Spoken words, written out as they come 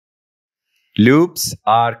Loops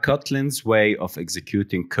are Kotlin's way of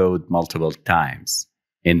executing code multiple times.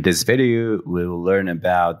 In this video, we will learn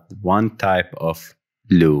about one type of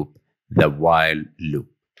loop, the while loop.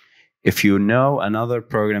 If you know another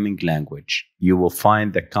programming language, you will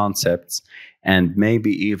find the concepts and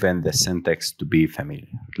maybe even the syntax to be familiar,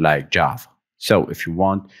 like Java. So if you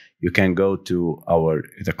want, you can go to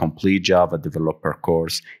the complete Java developer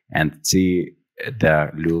course and see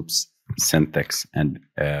the loops syntax and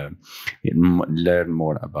learn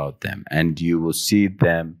more about them, and you will see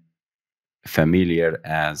them familiar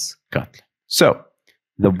as Kotlin. So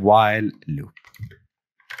the while loop.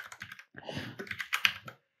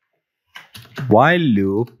 While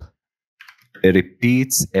loop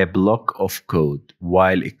repeats a block of code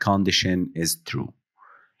while a condition is true.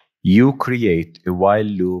 You create a while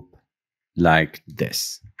loop like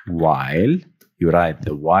this. While, you write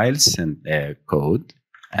the while code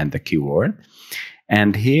and the keyword,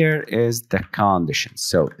 and here is the condition.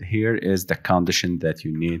 So here is the condition that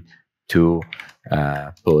you need to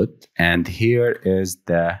put, and here is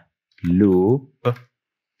the loop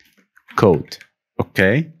code.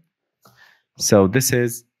 Okay, so this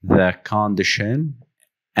is the condition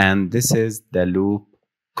and this is the loop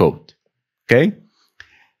code. Okay,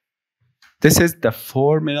 this is the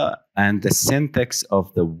formula and the syntax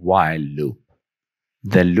of the while loop.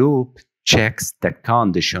 The loop checks the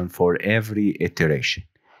condition for every iteration,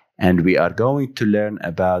 and we are going to learn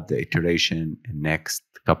about the iteration in the next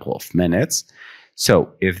couple of minutes.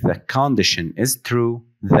 So if the condition is true,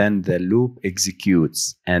 then the loop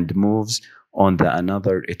executes and moves on the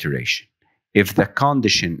another iteration. If the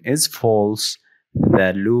condition is false,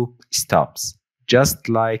 the loop stops, just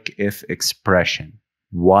like if expression.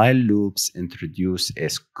 While loops introduce a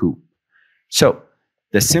scoop. So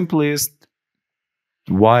the simplest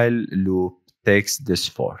while loop takes this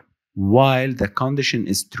form. While the condition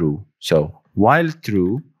is true, so while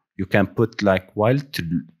true, you can put like while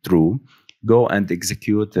true, go and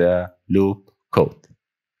execute the loop code.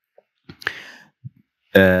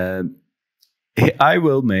 I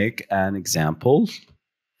will make an example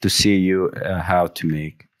to see you how to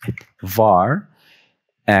make it. Var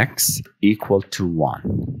x equal to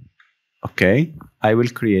 1. Okay, I will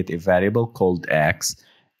create a variable called x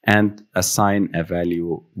and assign a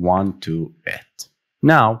value 1 to it.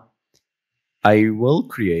 Now, I will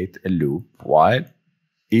create a loop while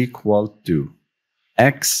equal to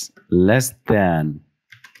x less than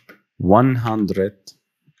 100.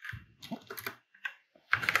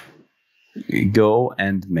 Go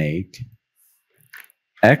and make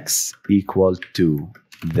x equal to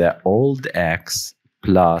the old x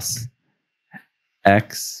plus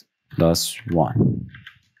x plus 1.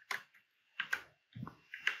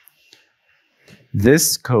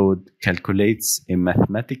 This code calculates a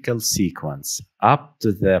mathematical sequence up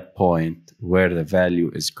to the point where the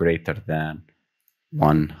value is greater than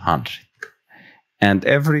 100. And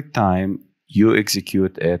every time you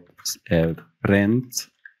execute it, print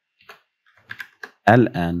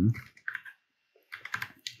ln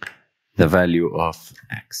the value of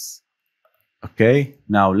x. Okay,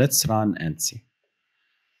 now let's run and see.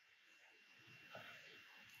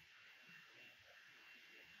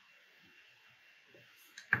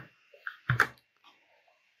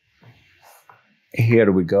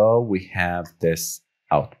 Here we go. We have this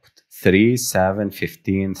output: 3, 7,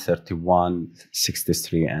 15, 31,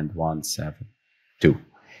 63, and 172.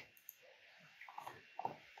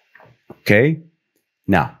 Okay,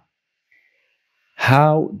 now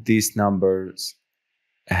how these numbers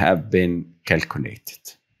have been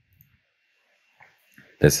calculated.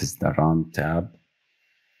 This is the run tab.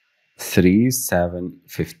 3, 7,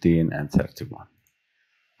 15, and 31.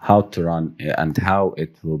 How to run and how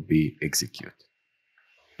it will be executed.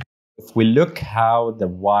 If we look how the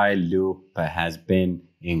while loop has been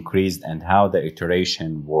increased and how the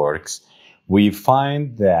iteration works, we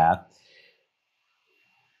find that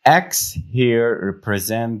x here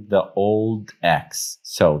represent the old x.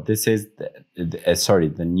 So this is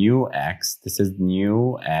the new x. This is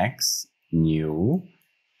new x, new,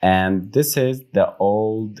 and this is the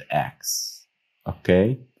old x.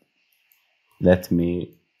 Okay, let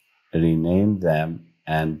me rename them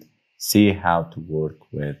and see how to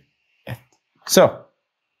work with it. So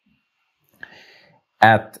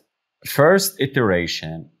at first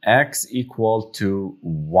iteration, x equal to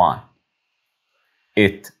 1.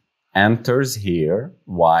 It enters here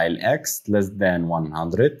while x less than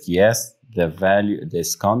 100. Yes, the value,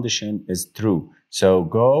 this condition is true. So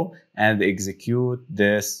go and execute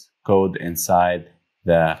this code inside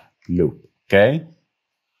the loop. Okay.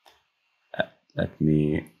 Let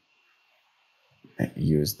me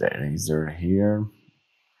use the eraser here.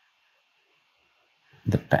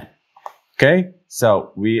 the pen. Okay,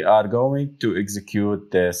 so we are going to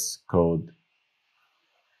execute this code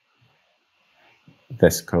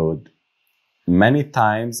many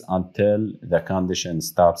times until the condition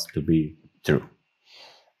stops to be true.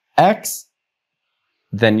 X,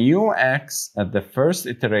 the new X at the first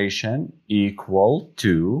iteration equal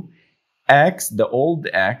to X, the old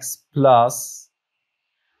X, plus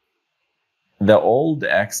the old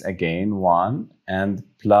X again, 1, and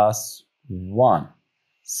plus 1.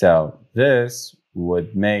 So this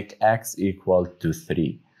would make X equal to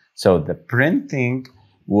 3. So the printing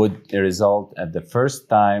would result at the first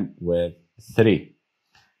time with 3.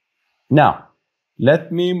 Now,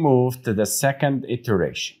 let me move to the second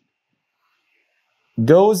iteration.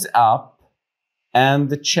 Goes up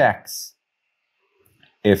and checks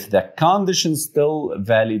if the condition still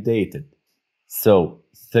validated. So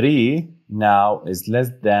 3 now is less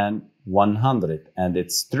than 100 and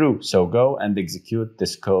it's true. So go and execute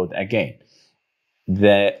this code again.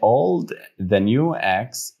 The new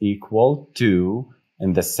X equal to,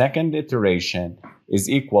 in the second iteration, is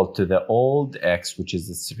equal to the old X, which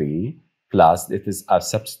is 3, plus it is a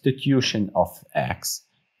substitution of X,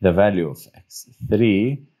 the value of X,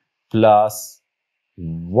 3 plus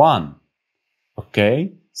 1.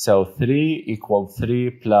 Okay, so 3 equal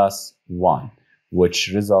 3 plus 1, which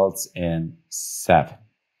results in 7.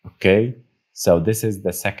 Okay, so this is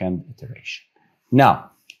the second iteration.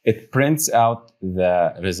 Now, it prints out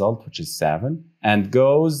the result, which is 7, and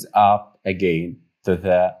goes up again to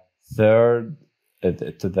the third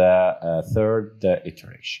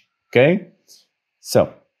iteration. Okay,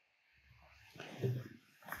 so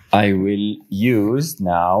I will use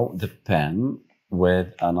now the pen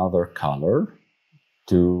with another color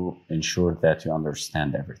to ensure that you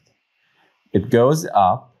understand everything. It goes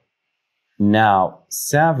up. Now,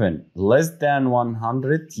 7 less than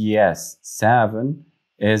 100. Yes, 7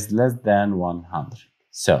 is less than 100.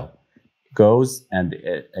 So, goes and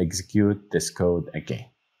execute this code again.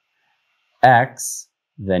 X,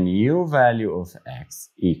 the new value of X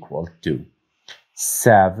equal to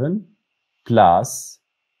 7 plus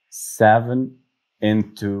 7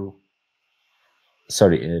 into,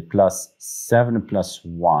 plus 7 plus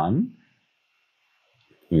 1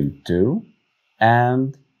 into,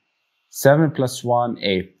 and 7 plus 1,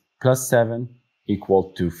 8, plus 7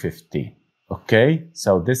 equal to 15. Okay,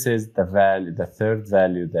 so this is the value, the third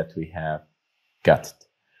value that we have got it.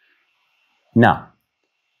 Now,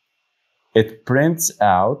 it prints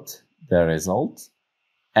out the result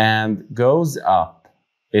and goes up.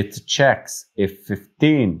 It checks if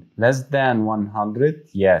 15 less than 100.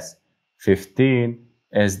 Yes, 15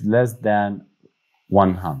 is less than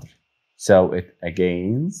 100. So it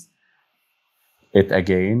again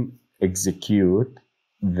execute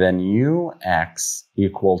the new X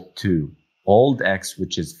equal to old X,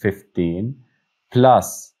 which is 15,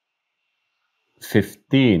 plus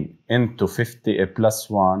 15 into 50 plus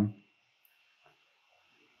 1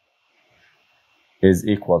 is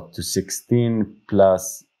equal to 16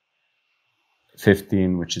 plus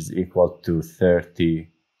 15, which is equal to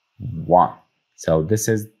 31. So this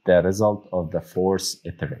is the result of the fourth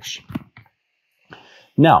iteration.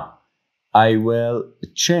 Now, I will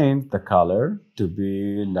change the color to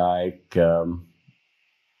be like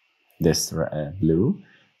this blue.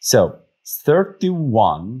 So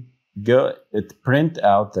 31, it print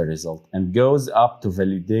out the result and goes up to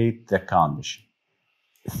validate the condition.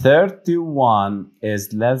 31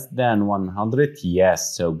 is less than 100.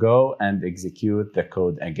 Yes, so go and execute the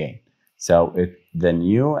code again. So the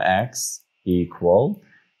new X equal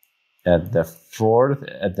at the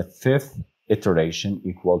fifth iteration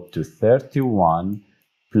equal to 31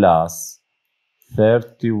 plus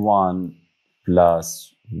 31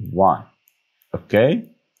 plus 1. Okay,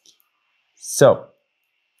 so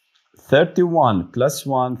 31 plus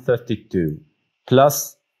 1, 32,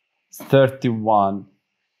 plus 31,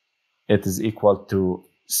 it is equal to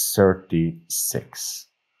 36.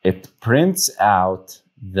 It prints out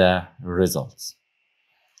the results,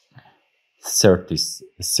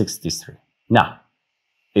 63. Now,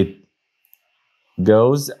 it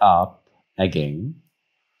goes up again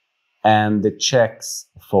and it checks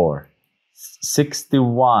for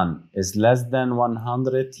 61 is less than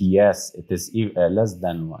 100. Yes, it is less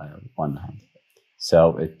than 100.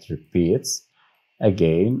 So it repeats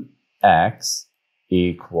again, X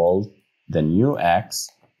equal, the new X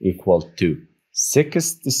equal to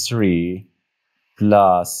 63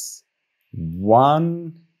 plus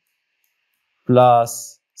 1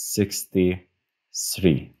 plus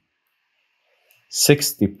 63.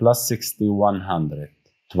 60 plus 60,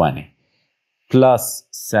 120. Plus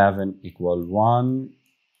 7 equal 1,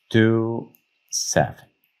 2, 7.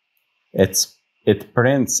 It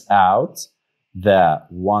prints out the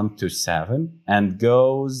 1 to 7 and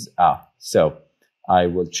goes up. So I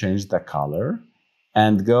will change the color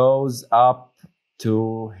and goes up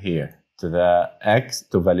to here, to the X,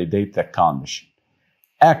 to validate the condition.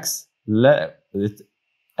 X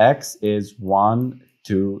is 1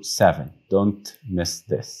 to 7. Don't miss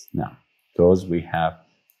this now, because we have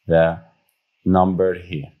the number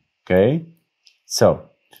here. Okay, so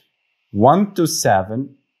 1 to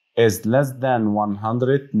 7 is less than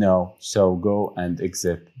 100. No, so go and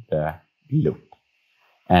exit the loop,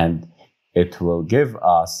 and it will give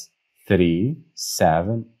us 3,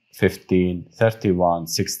 7, 15, 31,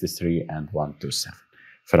 63, and 1 to 7.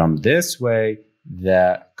 From this way,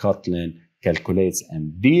 the Kotlin calculates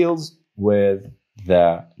and deals with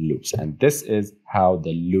the loops. And this is how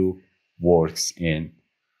the loop works in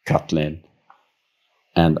Kotlin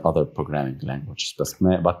and other programming languages,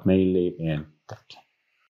 but mainly in Kotlin.